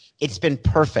happens. It's been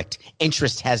perfect.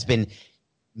 Interest has been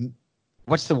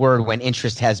what's the word when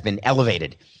interest has been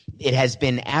elevated? It has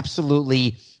been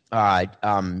absolutely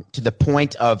to the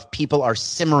point of people are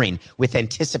simmering with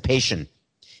anticipation,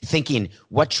 thinking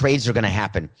what trades are going to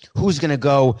happen, who's going to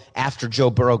go after Joe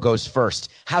Burrow goes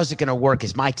first, how's it going to work,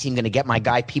 is my team going to get my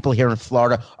guy? People here in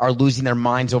Florida are losing their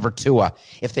minds over Tua.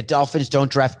 If the Dolphins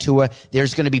don't draft Tua,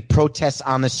 there's going to be protests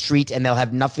on the street, and they'll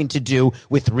have nothing to do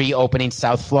with reopening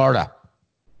South Florida.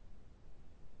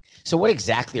 So what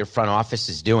exactly are front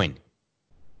offices doing?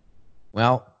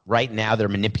 Well, right now they're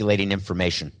manipulating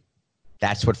information.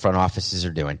 That's what front offices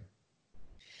are doing.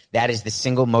 That is the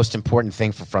single most important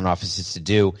thing for front offices to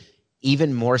do,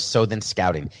 even more so than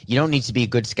scouting. You don't need to be a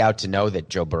good scout to know that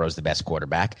Joe Burrow is the best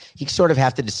quarterback. You sort of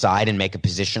have to decide and make a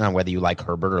position on whether you like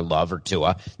Herbert or Love or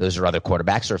Tua. Those are other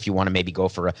quarterbacks. Or if you want to maybe go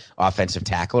for an offensive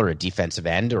tackle or a defensive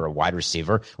end or a wide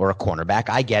receiver or a cornerback.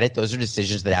 I get it. Those are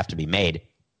decisions that have to be made.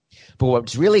 But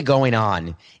what's really going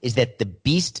on is that the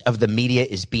beast of the media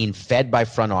is being fed by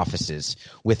front offices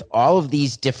with all of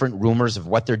these different rumors of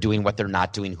what they're doing, what they're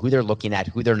not doing, who they're looking at,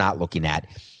 who they're not looking at.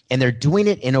 And they're doing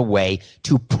it in a way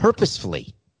to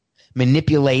purposefully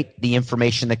manipulate the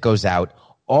information that goes out,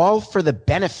 all for the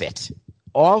benefit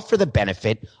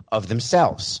of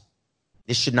themselves.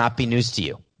 This should not be news to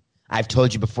you. I've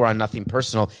told you before on Nothing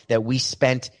Personal that we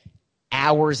spent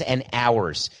hours and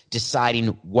hours deciding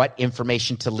what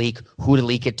information to leak, who to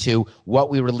leak it to, what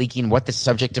we were leaking, what the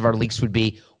subject of our leaks would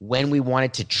be, when we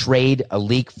wanted to trade a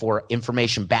leak for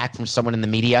information back from someone in the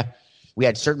media. We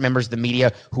had certain members of the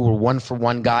media who were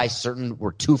 1-for-1 guys, certain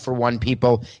were 2-for-1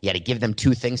 people. You had to give them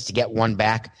two things to get one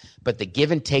back. But the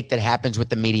give and take that happens with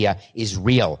the media is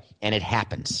real, and it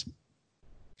happens.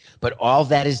 But all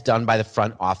that is done by the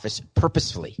front office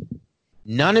purposefully.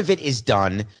 None of it is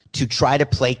done to try to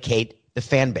placate the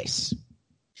fan base.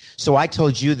 So I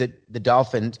told you that if the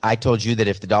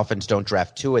Dolphins don't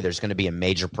draft Tua, there's going to be a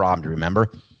major problem, do you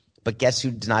remember? But guess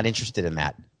who's not interested in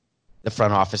that? The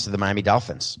front office of the Miami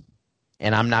Dolphins.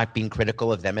 And I'm not being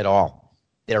critical of them at all.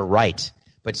 They're right.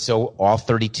 But so all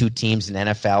 32 teams in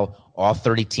NFL, all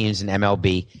 30 teams in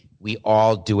MLB, we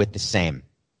all do it the same.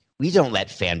 We don't let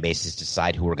fan bases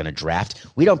decide who we're going to draft.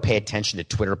 We don't pay attention to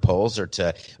Twitter polls or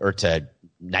to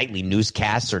nightly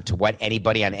newscasts or to what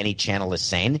anybody on any channel is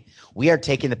saying. We are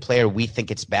taking the player we think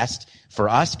it's best for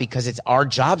us because it's our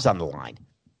jobs on the line.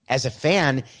 As a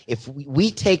fan, if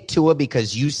we take Tua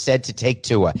because you said to take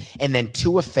Tua and then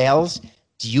Tua fails,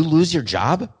 do you lose your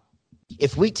job?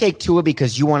 If we take Tua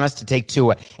because you want us to take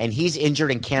Tua and he's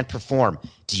injured and can't perform,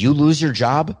 do you lose your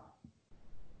job?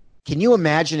 Can you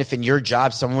imagine if in your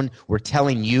job someone were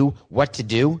telling you what to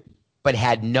do but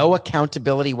had no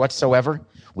accountability whatsoever?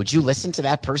 Would you listen to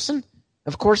that person?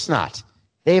 Of course not.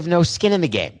 They have no skin in the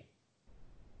game.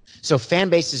 So fan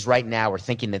bases right now are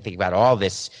thinking about all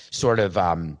this sort of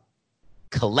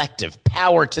collective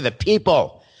power to the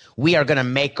people. We are going to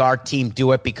make our team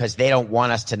do it because they don't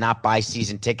want us to not buy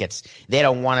season tickets. They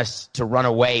don't want us to run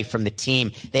away from the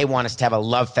team. They want us to have a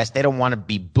love fest. They don't want to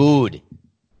be booed.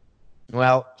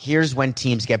 Well, here's when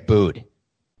teams get booed.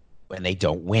 When they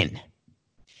don't win.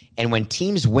 And when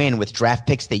teams win with draft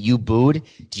picks that you booed,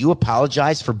 do you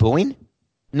apologize for booing?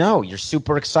 No, you're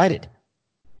super excited.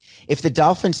 If the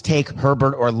Dolphins take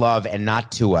Herbert or Love and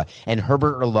not Tua, and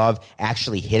Herbert or Love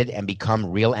actually hit it and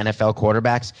become real NFL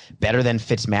quarterbacks, better than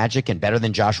Fitzmagic and better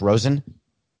than Josh Rosen,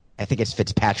 I think it's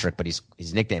Fitzpatrick, but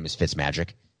his nickname is Fitzmagic.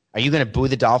 Are you going to boo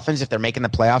the Dolphins if they're making the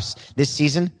playoffs this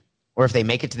season? Or if they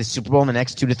make it to the Super Bowl in the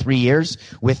next 2 to 3 years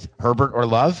with Herbert or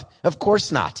Love? Of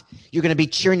course not. You're going to be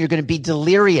cheering. You're going to be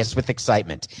delirious with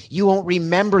excitement. You won't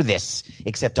remember this,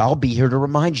 except I'll be here to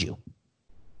remind you.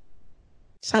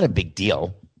 It's not a big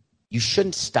deal. You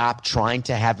shouldn't stop trying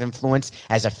to have influence.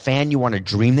 As a fan, you want to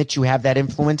dream that you have that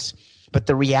influence, but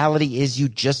the reality is you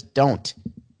just don't.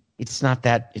 It's not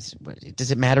that.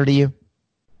 Does it matter to you?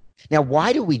 Now,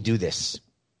 why do we do this?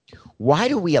 Why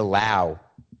do we allow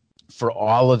for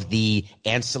all of the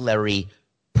ancillary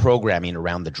programming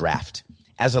around the draft?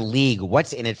 As a league,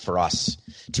 what's in it for us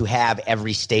to have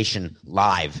every station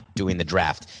live doing the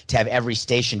draft, to have every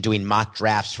station doing mock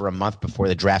drafts for a month before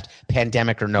the draft,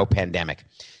 pandemic or no pandemic,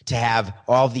 to have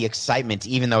all the excitement,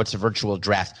 even though it's a virtual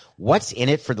draft? What's in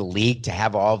it for the league to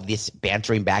have all of this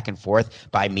bantering back and forth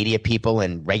by media people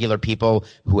and regular people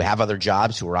who have other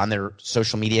jobs, who are on their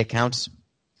social media accounts?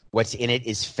 What's in it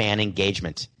is fan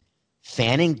engagement.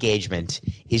 Fan engagement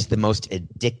is the most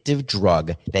addictive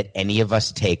drug that any of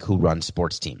us take who run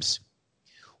sports teams.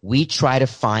 We try to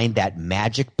find that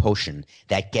magic potion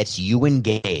that gets you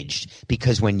engaged,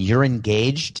 because when you're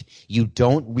engaged, you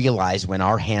don't realize when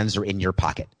our hands are in your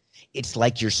pocket. It's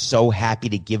like you're so happy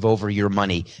to give over your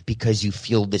money because you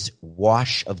feel this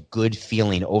wash of good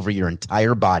feeling over your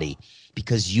entire body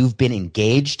because you've been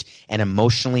engaged and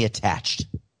emotionally attached.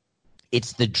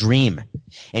 It's the dream.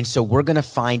 And so we're going to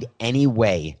find any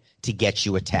way to get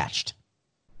you attached.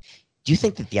 Do you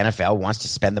think that the NFL wants to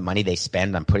spend the money they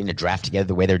spend on putting a draft together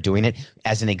the way they're doing it?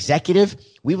 As an executive,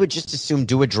 we would just assume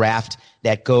do a draft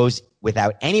that goes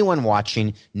without anyone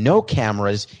watching, no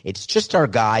cameras. It's just our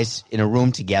guys in a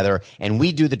room together, and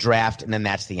we do the draft, and then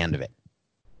that's the end of it.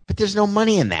 But there's no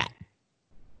money in that.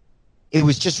 It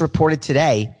was just reported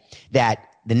today that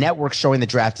the network showing the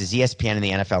draft is ESPN and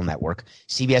the NFL Network.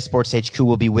 CBS Sports HQ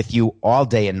will be with you all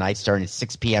day and night, starting at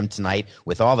 6 p.m. tonight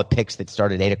with all the picks that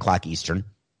start at 8 o'clock Eastern.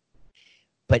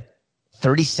 But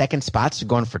 30-second spots are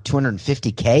going for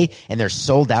 $250K, and they're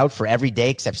sold out for every day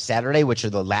except Saturday, which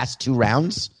are the last 2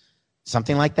 rounds,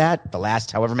 something like that, the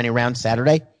last however many rounds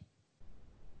Saturday.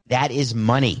 That is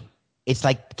money. It's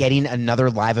like getting another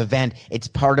live event. It's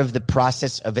part of the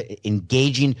process of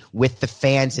engaging with the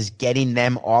fans, is getting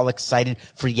them all excited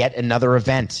for yet another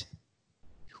event.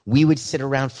 We would sit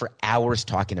around for hours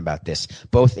talking about this,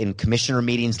 both in commissioner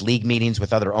meetings, league meetings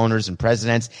with other owners and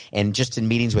presidents, and just in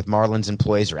meetings with Marlins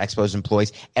employees or Expos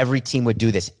employees. Every team would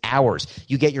do this, hours.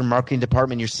 You get your marketing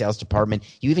department, your sales department.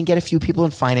 You even get a few people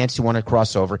in finance who want to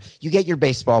cross over. You get your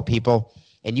baseball people.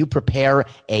 And you prepare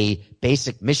a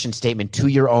basic mission statement to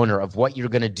your owner of what you're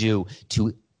going to do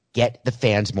to get the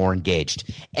fans more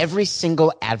engaged. Every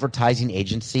single advertising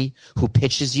agency who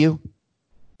pitches you,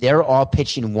 they're all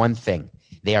pitching one thing.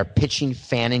 They are pitching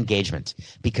fan engagement,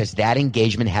 because that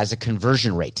engagement has a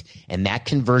conversion rate, and that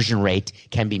conversion rate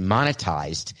can be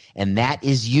monetized, and that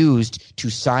is used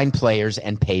to sign players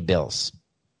and pay bills.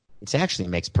 It actually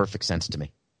makes perfect sense to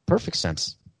me. Perfect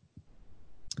sense.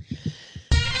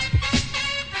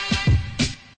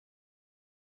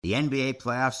 The NBA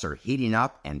playoffs are heating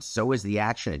up, and so is the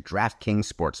action at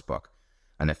DraftKings Sportsbook,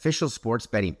 an official sports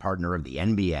betting partner of the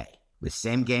NBA. With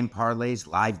same-game parlays,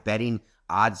 live betting,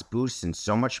 odds boosts, and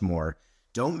so much more,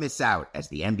 don't miss out as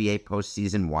the NBA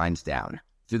postseason winds down.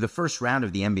 Through the first round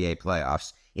of the NBA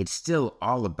playoffs, it's still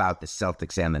all about the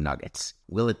Celtics and the Nuggets.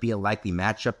 Will it be a likely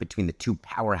matchup between the two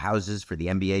powerhouses for the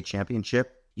NBA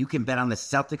championship? You can bet on the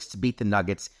Celtics to beat the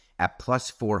Nuggets at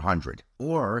plus 400,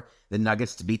 or the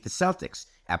Nuggets to beat the Celtics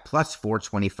at plus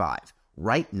 425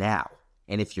 right now.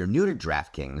 And if you're new to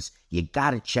DraftKings, you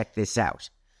gotta check this out.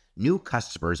 New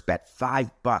customers bet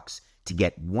 $5 to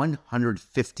get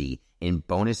 $150 in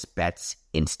bonus bets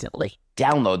instantly.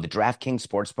 Download the DraftKings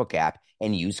Sportsbook app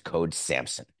and use code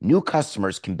SAMSON. New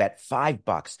customers can bet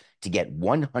 $5 to get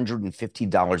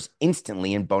 $150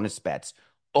 instantly in bonus bets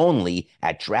only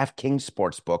at DraftKings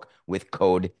Sportsbook with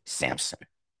code SAMSON.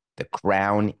 The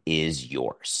crown is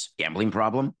yours. Gambling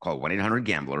problem? Call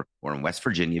 1-800-GAMBLER, or in West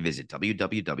Virginia, visit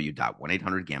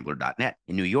www.1800gambler.net.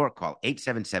 In New York, call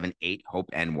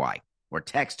 877-8-HOPE-NY or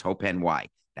text HOPE-NY.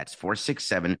 That's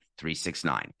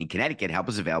 467-369. In Connecticut, help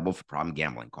is available for problem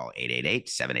gambling. Call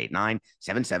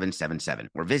 888-789-7777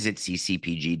 or visit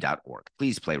ccpg.org.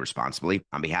 Please play responsibly.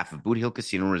 On behalf of Boot Hill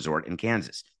Casino Resort in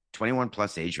Kansas, 21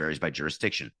 plus age varies by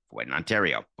jurisdiction. Void in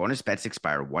Ontario. Bonus bets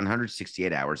expire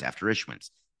 168 hours after issuance.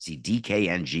 See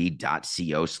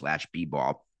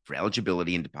dkng.co/bball for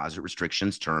eligibility and deposit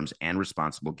restrictions, terms, and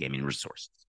responsible gaming resources.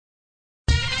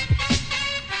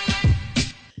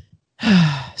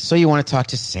 So you want to talk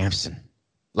to Samson.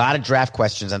 A lot of draft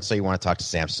questions on So You Want to Talk to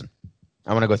Samson.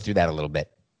 I want to go through that a little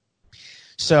bit.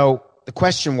 So the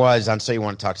question was on So You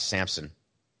Want to Talk to Samson.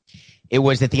 It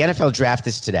was that the NFL draft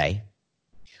is today.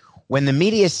 When the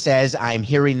media says, I'm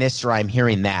hearing this or I'm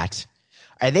hearing that,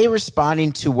 are they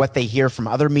responding to what they hear from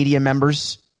other media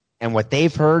members and what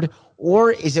they've heard,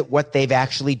 or is it what they've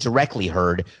actually directly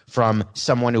heard from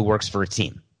someone who works for a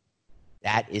team?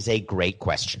 That is a great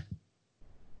question.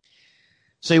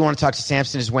 So You Want to Talk to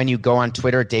Samson is when you go on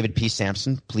Twitter at David P.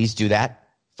 Samson. Please do that.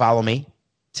 Follow me.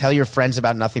 Tell your friends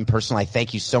about Nothing Personal. I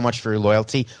thank you so much for your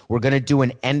loyalty. We're going to do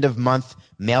an end-of-month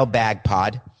mailbag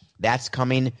pod. That's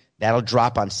coming. That'll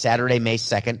drop on Saturday, May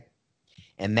 2nd.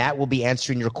 And that will be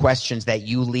answering your questions that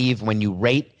you leave when you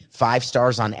rate 5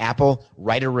 stars on Apple,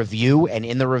 write a review, and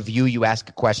in the review you ask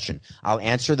a question. I'll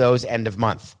answer those end of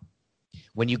month.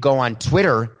 When you go on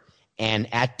Twitter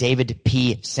and at David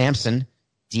P. Samson,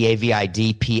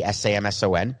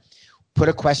 DavidPSamson, put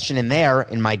a question in there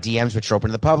in my DMs, which are open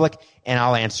to the public, and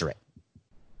I'll answer it.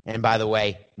 And by the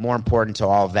way, more important to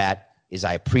all of that is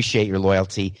I appreciate your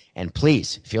loyalty, and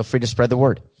please feel free to spread the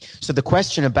word. So the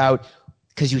question about,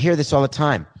 because you hear this all the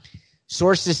time,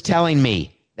 sources telling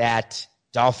me that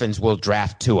Dolphins will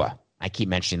draft Tua. I keep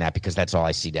mentioning that because that's all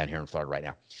I see down here in Florida right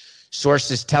now.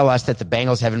 Sources tell us that the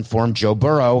Bengals have informed Joe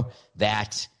Burrow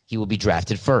that he will be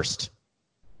drafted first.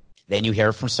 Then you hear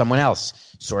it from someone else.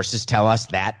 Sources tell us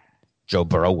that Joe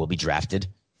Burrow will be drafted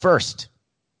first.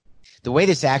 The way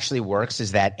this actually works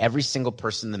is that every single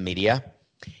person in the media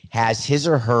has his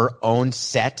or her own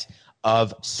set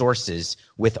of sources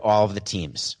with all of the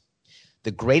teams.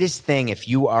 The greatest thing, if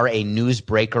you are a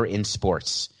newsbreaker in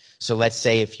sports, so let's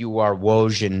say if you are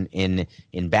Woj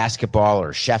in basketball,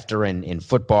 or Schefter in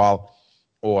football,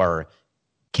 or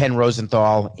Ken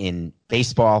Rosenthal in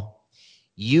baseball,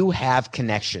 you have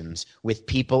connections with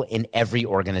people in every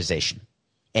organization.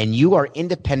 And you are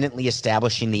independently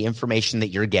establishing the information that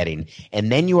you're getting,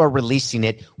 and then you are releasing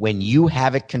it when you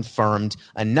have it confirmed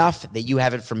enough that you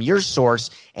have it from your source,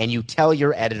 and you tell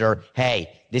your editor,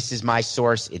 hey, this is my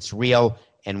source, it's real,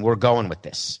 and we're going with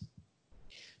this.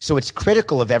 So it's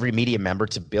critical of every media member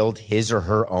to build his or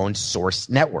her own source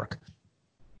network.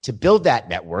 To build that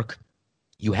network,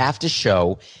 you have to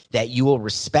show that you will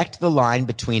respect the line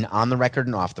between on the record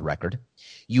and off the record.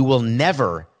 You will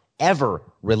never, ever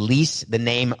release the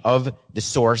name of the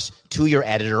source to your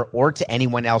editor or to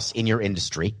anyone else in your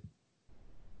industry.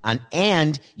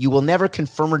 And you will never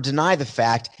confirm or deny the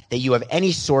fact that you have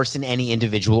any source in any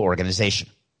individual organization.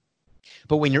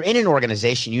 But when you're in an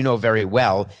organization, you know very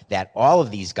well that all of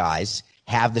these guys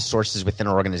have the sources within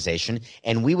our organization,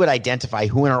 and we would identify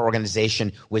who in our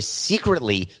organization was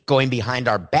secretly going behind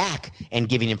our back and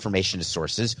giving information to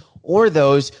sources, or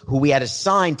those who we had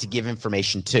assigned to give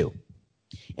information to.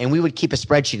 And we would keep a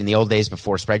spreadsheet. In the old days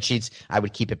before spreadsheets, I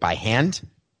would keep it by hand,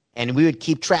 and we would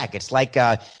keep track. It's like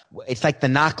the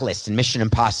knock list in Mission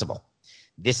Impossible.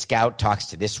 This scout talks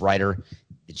to this writer.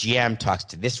 The GM talks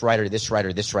to this writer, this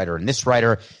writer, this writer, and this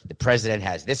writer. The president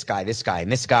has this guy,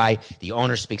 and this guy. The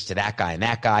owner speaks to that guy and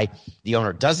that guy. The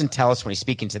owner doesn't tell us when he's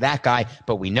speaking to that guy,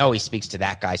 but we know he speaks to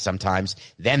that guy sometimes.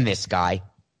 Then this guy.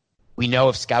 We know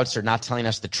if scouts are not telling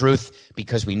us the truth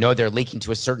because we know they're leaking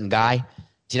to a certain guy.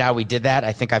 Do you know how we did that?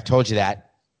 I think I've told you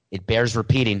that. It bears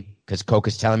repeating because Coke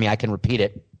is telling me I can repeat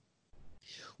it.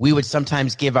 We would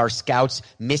sometimes give our scouts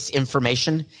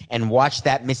misinformation and watch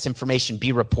that misinformation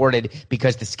be reported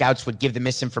because the scouts would give the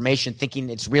misinformation thinking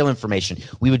it's real information.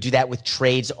 We would do that with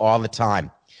trades all the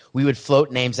time. We would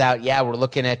float names out. Yeah, we're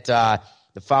looking at the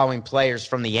following players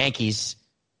from the Yankees,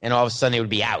 and all of a sudden it would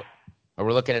be out. Or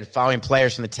we're looking at the following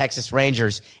players from the Texas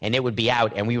Rangers, and it would be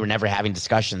out, and we were never having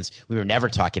discussions. We were never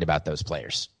talking about those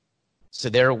players. So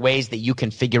there are ways that you can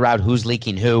figure out who's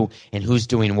leaking who and who's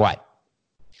doing what.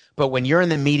 But when you're in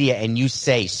the media and you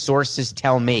say, sources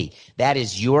tell me, that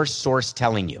is your source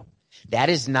telling you. That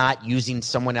is not using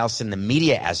someone else in the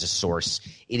media as a source.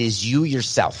 It is you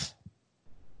yourself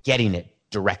getting it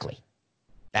directly.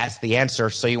 That's the answer.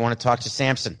 So you want to talk to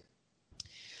Samson.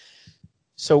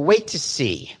 So wait to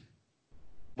see.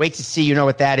 Wait to see. You know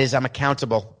what that is. I'm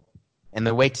accountable. And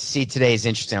the wait to see today is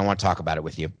interesting. I want to talk about it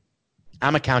with you.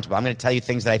 I'm accountable. I'm going to tell you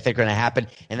things that I think are going to happen,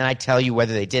 and then I tell you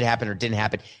whether they did happen or didn't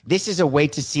happen. This is a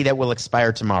wait to see that will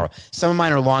expire tomorrow. Some of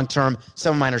mine are long-term.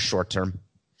 Some of mine are short-term.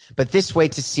 But this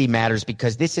wait to see matters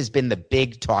because this has been the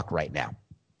big talk right now.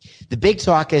 The big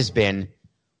talk has been,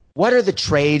 what are the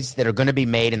trades that are going to be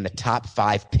made in the top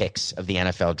 5 picks of the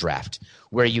NFL draft?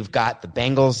 Where you've got the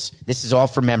Bengals. This is all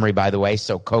from memory, by the way,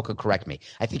 so Coca, correct me.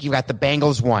 I think you've got the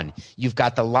Bengals 1. You've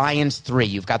got the Lions 3.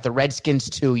 You've got the Redskins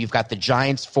 2. You've got the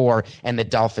Giants 4 and the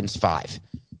Dolphins 5.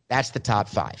 That's the top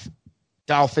 5.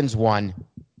 Dolphins 1,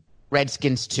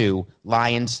 Redskins 2,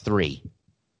 Lions 3,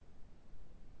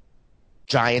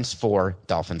 Giants 4,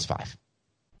 Dolphins 5.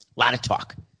 A lot of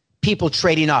talk. People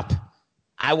trading up.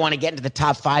 I want to get into the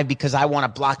top 5 because I want to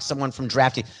block someone from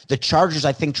drafting. The Chargers,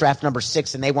 I think, draft number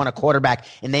 6, and they want a quarterback,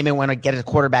 and they may want to get a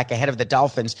quarterback ahead of the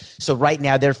Dolphins. So right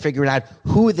now they're figuring out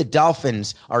who the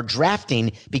Dolphins are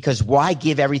drafting because why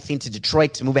give everything to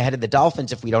Detroit to move ahead of the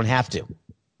Dolphins if we don't have to?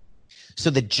 So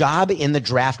the job in the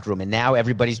draft room, and now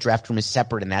everybody's draft room is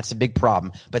separate, and that's a big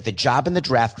problem, but the job in the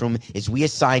draft room is we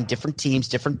assign different teams,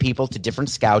 different people to different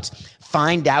scouts,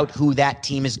 find out who that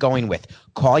team is going with.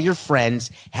 Call your friends,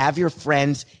 have your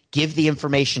friends give the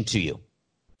information to you.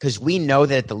 Because we know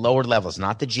that at the lower levels,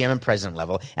 not the GM and president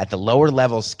level, at the lower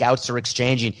levels, scouts are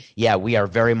exchanging, yeah, we are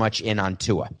very much in on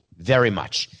Tua. Very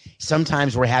much.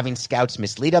 Sometimes we're having scouts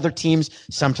mislead other teams.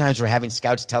 Sometimes we're having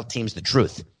scouts tell teams the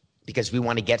truth because we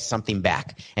want to get something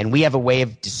back. And we have a way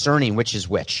of discerning which is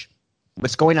which.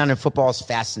 What's going on in football is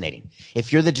fascinating.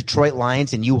 If you're the Detroit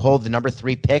Lions and you hold the number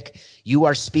 3 pick, you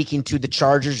are speaking to the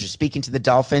Chargers, you're speaking to the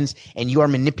Dolphins, and you are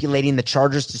manipulating the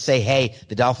Chargers to say, hey,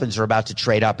 the Dolphins are about to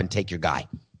trade up and take your guy.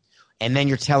 And then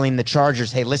you're telling the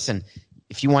Chargers, hey, listen,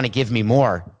 if you want to give me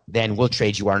more, then we'll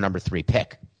trade you our number 3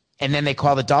 pick. And then they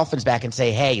call the Dolphins back and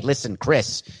say, hey, listen,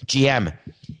 Chris, GM,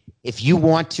 if you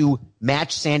want to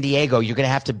match San Diego, you're going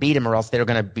to have to beat them or else they're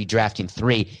going to be drafting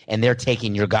 3 and they're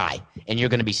taking your guy and you're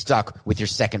going to be stuck with your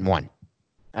second one.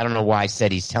 I don't know why I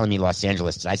said he's telling me Los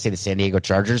Angeles. Did I say the San Diego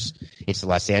Chargers? It's the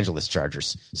Los Angeles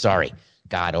Chargers. Sorry.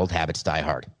 God, old habits die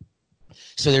hard.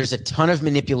 So there's a ton of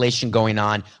manipulation going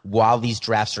on while these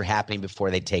drafts are happening before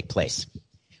they take place.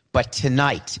 But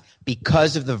tonight,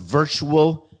 because of the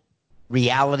virtual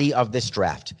reality of this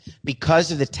draft,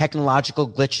 because of the technological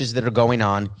glitches that are going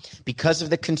on, because of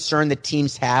the concern that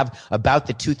teams have about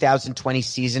the 2020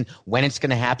 season, when it's going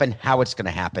to happen, how it's going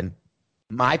to happen,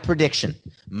 my prediction,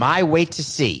 my wait to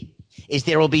see, is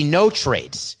there will be no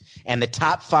trades, and the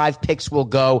top 5 picks will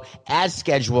go as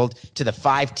scheduled to the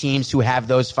 5 teams who have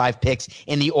those 5 picks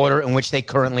in the order in which they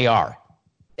currently are.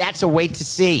 That's a wait to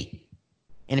see.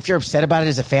 And if you're upset about it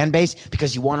as a fan base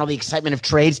because you want all the excitement of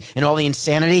trades and all the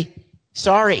insanity,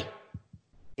 sorry.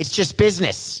 It's just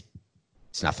business.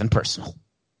 It's nothing personal.